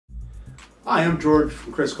Hi, I'm George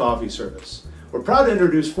from Chris Coffee Service. We're proud to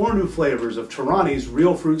introduce 4 new flavors of Torani's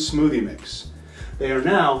Real Fruit Smoothie Mix. They are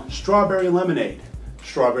now Strawberry Lemonade,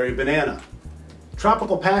 Strawberry Banana,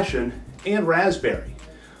 Tropical Passion, and Raspberry.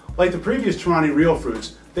 Like the previous Torani Real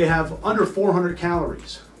Fruits, they have under 400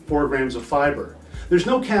 calories, 4 grams of fiber. There's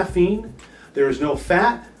no caffeine, there is no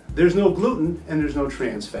fat, there's no gluten, and there's no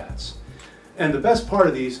trans fats. And the best part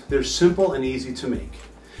of these, they're simple and easy to make.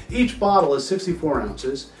 Each bottle is 64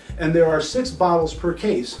 ounces, and there are 6 bottles per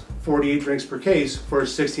case, 48 drinks per case for a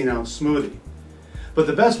 16-ounce smoothie. But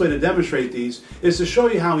the best way to demonstrate these is to show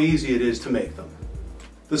you how easy it is to make them.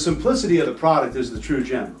 The simplicity of the product is the true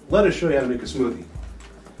gem. Let us show you how to make a smoothie.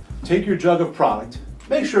 Take your jug of product,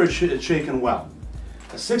 make sure it's shaken well.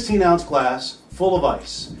 A 16-ounce glass full of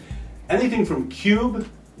ice. Anything from cube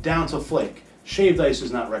down to flake. Shaved ice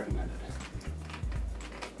is not recommended.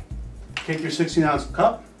 Take your 16-ounce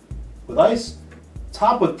cup with ice,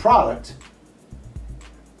 top with product,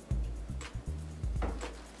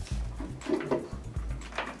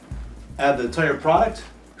 add the entire product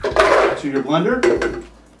to your blender,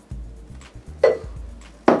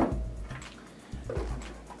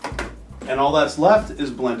 and all that's left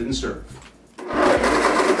is blend and serve.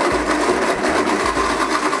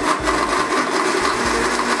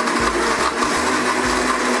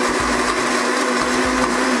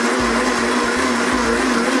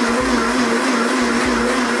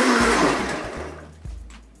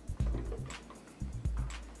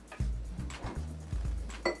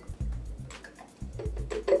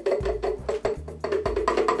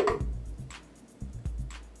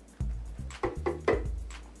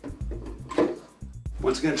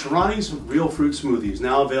 Once again, Torani's Real Fruit Smoothies,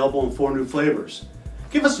 now available in 4 new flavors.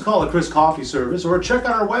 Give us a call at Chris Coffee Service or check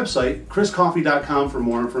out our website, chriscoffee.com, for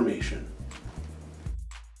more information.